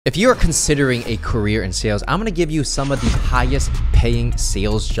If you are considering a career in sales, I'm going to give you some of the highest paying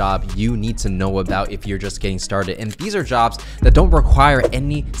sales job you need to know about if you're just getting started. And these are jobs that don't require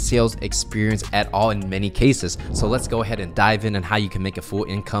any sales experience at all in many cases. So let's go ahead and dive in on how you can make a full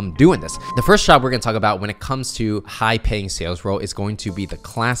income doing this. The first job we're going to talk about when it comes to high paying sales role is going to be the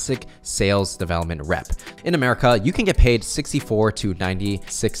classic sales development rep. In America, you can get paid $64,000 to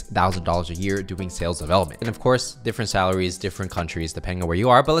 $96,000 a year doing sales development. And of course, different salaries, different countries, depending on where you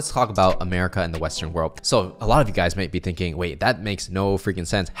are. But let's talk about America and the Western world. So a lot of you guys might be thinking, wait, that makes no freaking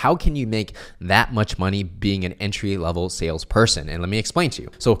sense. How can you make that much money being an entry-level salesperson? And let me explain to you.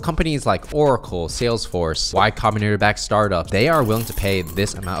 So companies like Oracle, Salesforce, Y Combinator-backed startups, they are willing to pay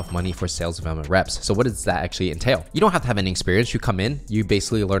this amount of money for sales development reps. So what does that actually entail? You don't have to have any experience. You come in, you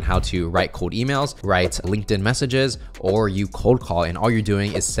basically learn how to write cold emails, write LinkedIn messages, or you cold call, and all you're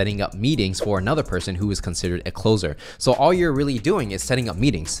doing is setting up meetings for another person who is considered a closer. So all you're really doing is setting up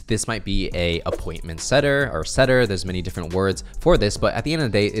meetings. This might be a appointment setter or setter. There's many different words for this, but at the end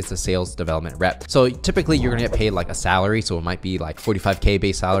of the day, it's a sales development rep. So typically you're gonna get paid like a salary. So it might be like 45K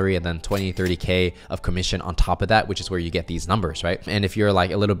base salary and then 20, 30K of commission on top of that, which is where you get these numbers, right? And if you're like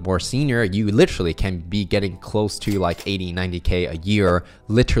a little more senior, you literally can be getting close to like 80, 90K a year,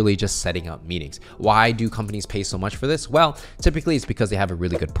 literally just setting up meetings. Why do companies pay so much for this? Well, typically it's because they have a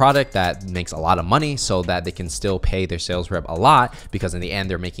really good product that makes a lot of money so that they can still pay their sales rep a lot, because in the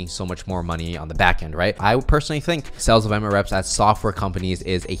end, they're making so much more money on the back end, right? I personally think sales development reps at software companies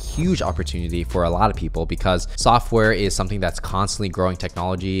is a huge opportunity for a lot of people, because software is something that's constantly growing.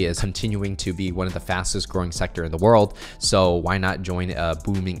 Technology is continuing to be one of the fastest growing sector in the world. So why not join a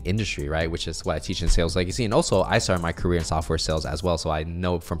booming industry, right? Which is what I teach in Sales Legacy. And also I started my career in software sales as well. So I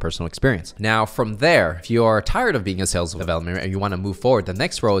know from personal experience. Now from there, if you're tired of being a sales development and you want to move forward, the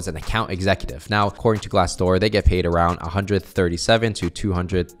next role is an account executive. Now, according to Glassdoor, they get paid around 137 to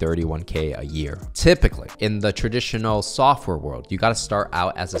 231K a year. Typically in the traditional software world, you got to start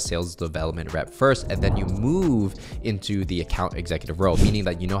out as a sales development rep first, and then you move into the account executive role, meaning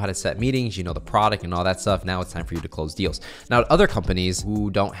that you know how to set meetings, you know the product and all that stuff. Now it's time for you to close deals. Now, other companies who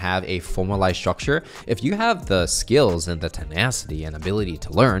don't have a formalized structure, if you have the skills and the tenacity and ability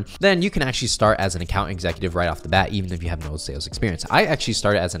to learn, then you can actually start as an account executive right off the bat, even if you have no sales experience. I actually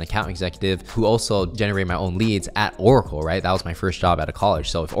started as an account executive who also generated my own leads at Oracle, right? That was my first job out of college.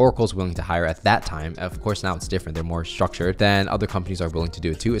 So if Oracle's willing to hire at that time, of course now it's different, they're more structured, then other companies are willing to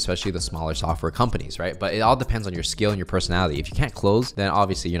do it too, especially the smaller software companies, right? But it all depends on your skill and your personality. If you can't close, then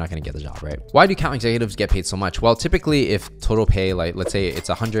obviously you're not going to get the job, right? Why do account executives get paid so much? Well, typically if total pay, like let's say it's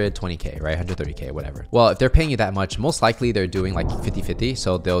 120K, right? 130K, whatever. Well, if they're paying you that much, most likely they're doing like 50-50.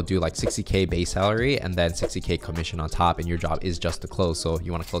 So they'll do like 60K base salary and then 60K commission on top, and your job is just to close. So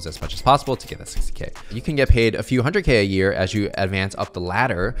you want to close as much as possible to get that 60K. You can get paid a few 100K a year as you advance up the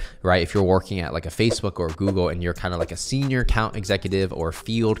ladder, right? If you're working at like a Facebook or Google and you're kind of like a senior account executive or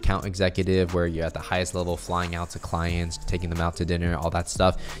field account executive where you're at the highest level, flying out to clients, taking them out to dinner, all that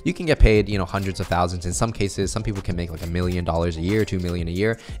stuff, you can get paid, you know, hundreds of thousands. In some cases, some people can make like $1 million a year, $2 million a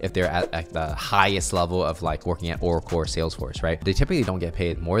year if they're at the highest level of like working at Oracle or Salesforce, right? They typically don't get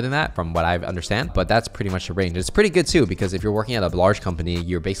paid more than that from what I understand, but that's pretty much the range. It's pretty good too, because if you're working at a large company,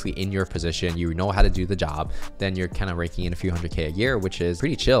 you're basically in your position, you know how to do the job, then you're kind of raking in a few 100K a year, which is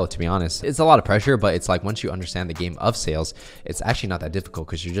pretty chill, to be honest. It's a lot of pressure, but it's like once you understand the game of sales, it's actually not that difficult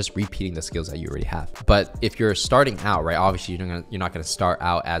because you're just repeating the skills that you already have. But if you're starting out, right, obviously you're not going to start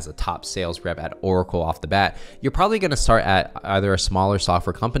out as a top sales rep at Oracle off the bat. You're probably going to start at either a smaller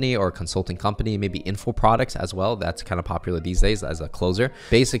software company or a consulting company, maybe info products as well. That's kind of popular these days as a closer.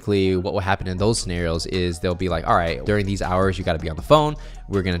 Basically, what will happen in those scenarios is they'll be like, all right, during these hours, you got to be on the phone.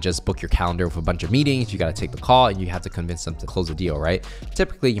 We're going to just book your calendar with a bunch of meetings. You got to take the call and you have to convince them to close a deal, right?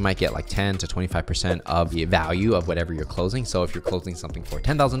 Typically, you might get like 10 to 25% of the value of whatever you're closing. So if you're closing something for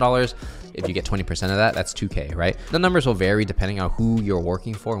 $10,000, if you get 20% of that, that's 2K, right? The numbers will vary depending on who you're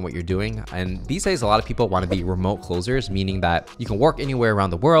working for and what you're doing. And these days, a lot of people want to be remote closers, meaning that you can work anywhere around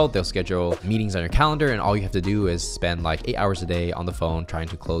the world. They'll schedule meetings on your calendar and all you have to do is spend like 8 hours a day on the phone trying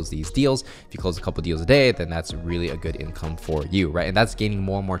to close these deals. If you close a couple deals a day, then that's really a good income for you, right? And that's gaining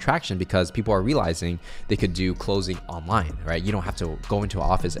more and more traction because people are realizing they could do closing online, right? You don't have to go into an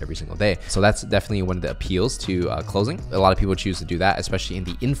office every single day. So that's definitely one of the appeals to closing. a lot of people choose to do that, especially in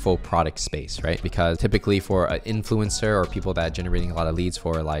the info product space, right? Because typically for an influencer or people that are generating a lot of leads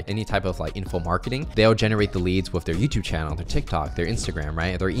for like any type of like info marketing, they'll generate the leads with their YouTube channel, their TikTok, their Instagram,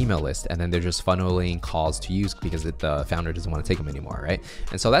 right? Their email list. And then they're just funneling calls to use because the founder doesn't want to take them anymore, right?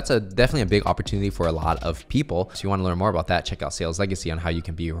 And so that's definitely a big opportunity for a lot of people. So you want to learn more about that, check out Sales Legacy on how you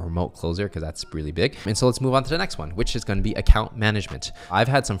can be a remote closer, because that's really big. And so let's move on to the next one, which is going to be account management. I've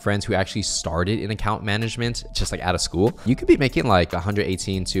had some friends who actually started in account management just like out of school. You could be making like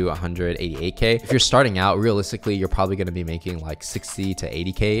 118 to 188K. If you're starting out, realistically, you're probably going to be making like 60 to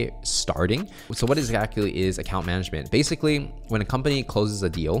 80K starting. So what exactly is account management? Basically, when a company closes a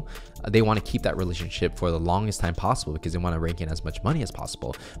deal, they want to keep that relationship for the longest time possible because they want to rake in as much money as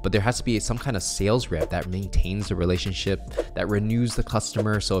possible. But there has to be some kind of sales rep that maintains the relationship, that renews the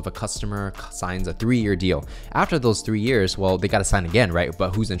customer. So if a customer signs a 3-year deal, after those 3 years, well, they got to sign again, right?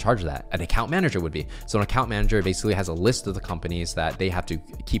 But who's in charge of that? An account manager would be. So an account manager basically has a list of the companies that they have to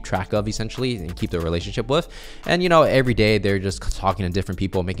keep track of essentially and keep the relationship with. And, you know, every day they're just talking to different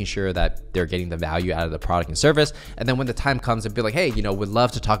people, making sure that they're getting the value out of the product and service. And then when the time comes, they'll be like, hey, you know, we'd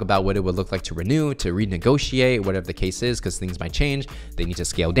love to talk about what it would look like to renew, to renegotiate, whatever the case is, because things might change. They need to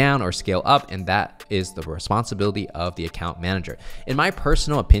scale down or scale up. And that is the responsibility of the account manager. In my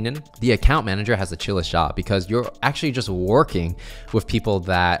personal opinion, the account manager has the chillest job because you're actually just working with people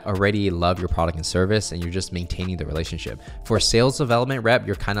that already love your product and service, and you're just maintaining the relationship. For a sales development rep,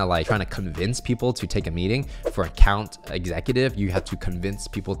 you're kind of like trying to convince people to take a meeting. For account executive, you have to convince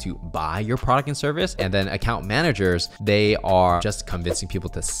people to buy your product and service. And then account managers, they are just convincing people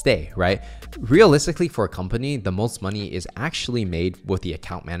to stay, right? Realistically, for a company, the most money is actually made with the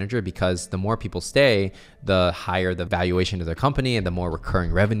account manager because the more people stay, the higher the valuation of their company and the more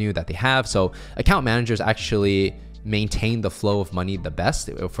recurring revenue that they have. So account managers actually maintain the flow of money the best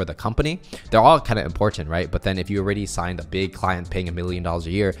for the company. They're all kind of important, right? But then if you already signed a big client paying $1 million a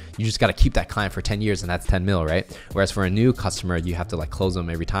year, you just got to keep that client for 10 years and that's 10 mil, right? Whereas for a new customer, you have to like close them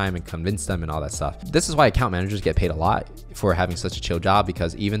every time and convince them and all that stuff. This is why account managers get paid a lot for having such a chill job,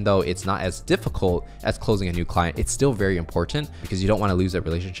 because even though it's not as difficult as closing a new client, it's still very important because you don't want to lose that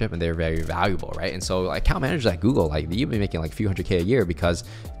relationship and they're very valuable, right? And so account managers at Google, like you've been making like a few $100K a year because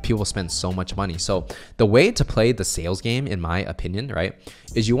people spend so much money. So the way to play the sales game, in my opinion, right,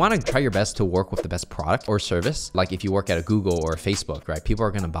 is you want to try your best to work with the best product or service. Like if you work at a Google or a Facebook, right, people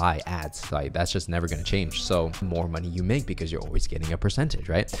are going to buy ads. Like that's just never going to change. So the more money you make because you're always getting a percentage,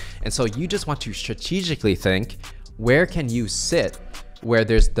 right? And so you just want to strategically think, where can you sit where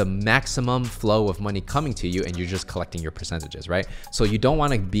there's the maximum flow of money coming to you and you're just collecting your percentages, right? So you don't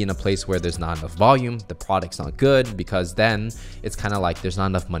want to be in a place where there's not enough volume, the product's not good, because then it's kind of like there's not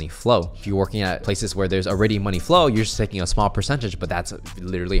enough money flow. If you're working at places where there's already money flow, you're just taking a small percentage, but that's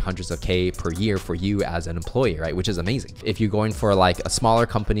literally hundreds of K per year for you as an employee, right? Which is amazing. If you're going for like a smaller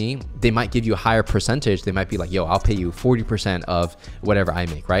company, they might give you a higher percentage. They might be like, yo, I'll pay you 40% of whatever I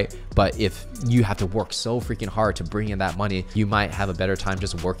make, right? But if you have to work so freaking hard to bring in that money, you might have a better time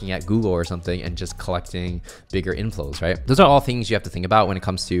just working at Google or something and just collecting bigger inflows, right? Those are all things you have to think about when it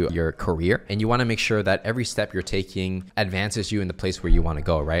comes to your career. And you want to make sure that every step you're taking advances you in the place where you want to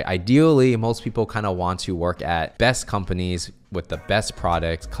go, right? Ideally, most people kind of want to work at best companies with the best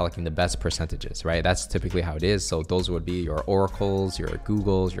products, collecting the best percentages, right? That's typically how it is. So those would be your Oracles, your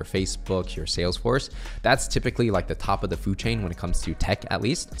Googles, your Facebooks, your Salesforce. That's typically like the top of the food chain when it comes to tech, at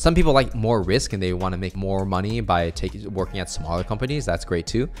least. Some people like more risk and they want to make more money by working at smaller companies. That's great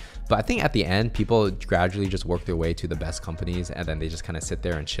too. But I think at the end, people gradually just work their way to the best companies and then they just kind of sit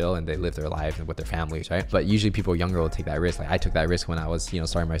there and chill and they live their lives with their families, right? But usually people younger will take that risk. Like I took that risk when I was,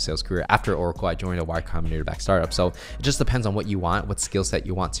 starting my sales career. After Oracle, I joined a Y Combinator-backed startup. So it just depends on what you want, what skill set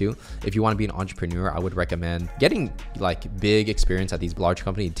you want to. If you want to be an entrepreneur, I would recommend getting like big experience at these large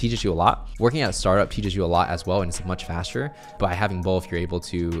companies. It teaches you a lot. Working at a startup teaches you a lot as well, and it's much faster. By having both, you're able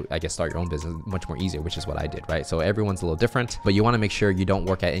to, I guess, start your own business much more easier, which is what I did, right? So everyone's a little different, but you want to make sure you don't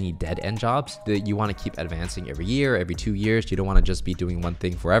work at any dead end jobs. That you want to keep advancing every year, every 2 years. You don't want to just be doing one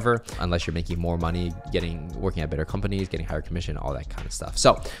thing forever unless you're making more money, working at better companies, getting higher commission, all that kind of stuff.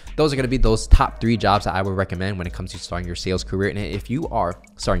 So those are going to be those top 3 jobs that I would recommend when it comes to starting your sales career. And if you are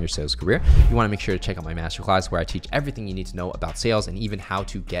starting your sales career, you want to make sure to check out my masterclass where I teach everything you need to know about sales and even how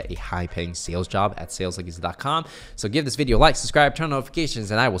to get a high-paying sales job at saleslegacy.com. So give this video a like, subscribe, turn on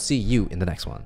notifications, and I will see you in the next one.